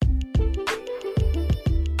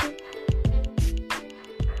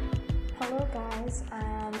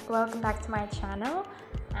welcome back to my channel,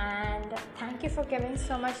 and thank you for giving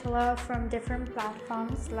so much love from different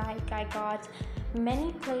platforms. Like, I got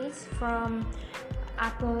many plays from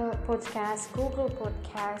Apple Podcasts, Google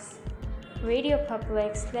Podcasts, Radio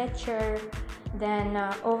Public, Stitcher, then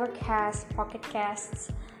Overcast, Pocket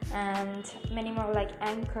Casts, and many more like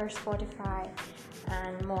Anchor, Spotify,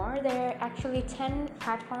 and more. There are actually 10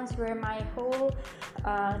 platforms where my whole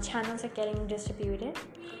channels are getting distributed.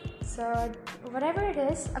 So whatever it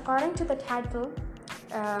is, according to the title,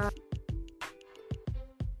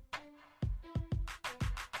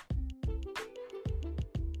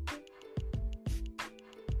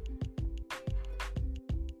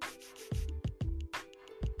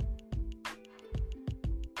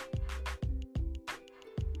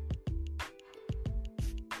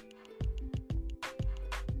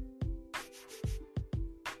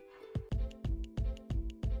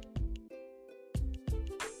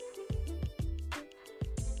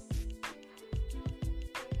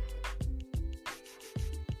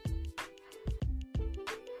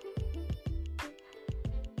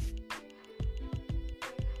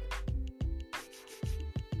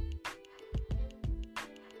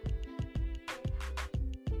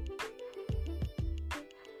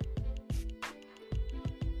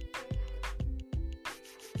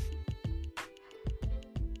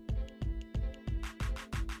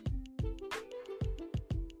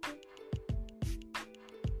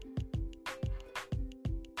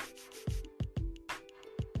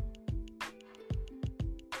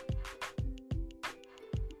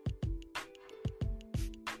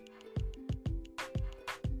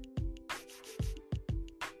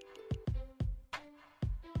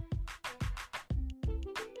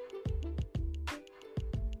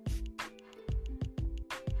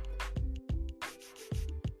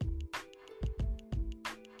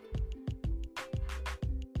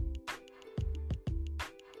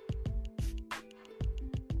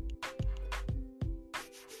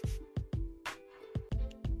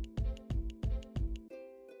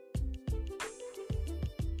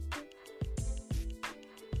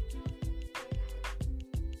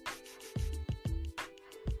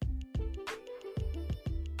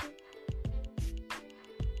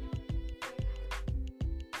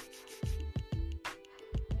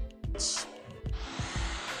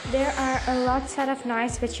 there are a lot of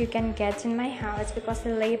noise which you can get in my house because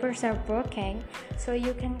the labors are working, so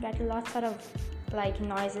you can get lots of like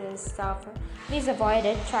noises stuff. Please avoid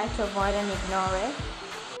it, try to avoid and ignore it.